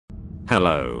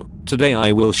Hello, today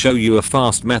I will show you a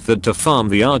fast method to farm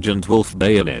the Argent Wolf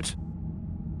Bayonet.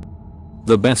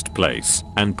 The best place,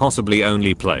 and possibly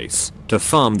only place, to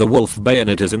farm the Wolf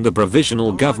Bayonet is in the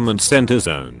Provisional Government Center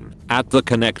Zone, at the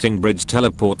connecting bridge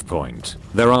teleport point.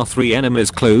 There are 3 enemies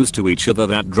close to each other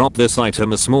that drop this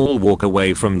item a small walk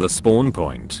away from the spawn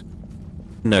point.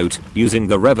 Note, using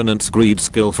the Revenant's Greed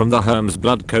skill from the Herm's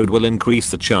Blood Code will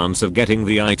increase the chance of getting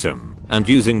the item, and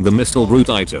using the Missile Root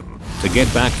item to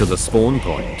get back to the spawn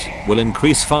point will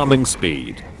increase farming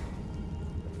speed.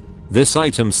 This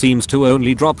item seems to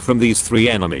only drop from these 3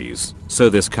 enemies, so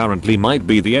this currently might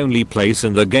be the only place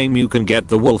in the game you can get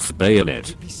the Wolf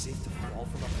Bayonet.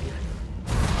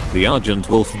 The Argent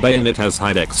Wolf Bayonet has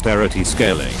high dexterity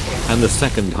scaling, and the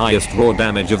second highest raw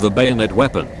damage of the bayonet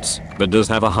weapons, but does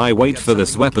have a high weight for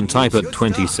this weapon type at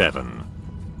 27.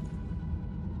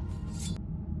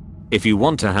 If you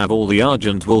want to have all the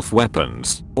Argent Wolf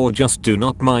weapons, or just do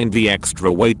not mind the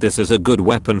extra weight, this is a good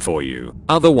weapon for you,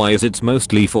 otherwise it's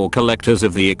mostly for collectors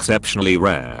of the exceptionally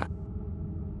rare.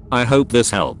 I hope this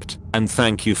helped, and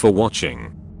thank you for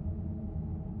watching.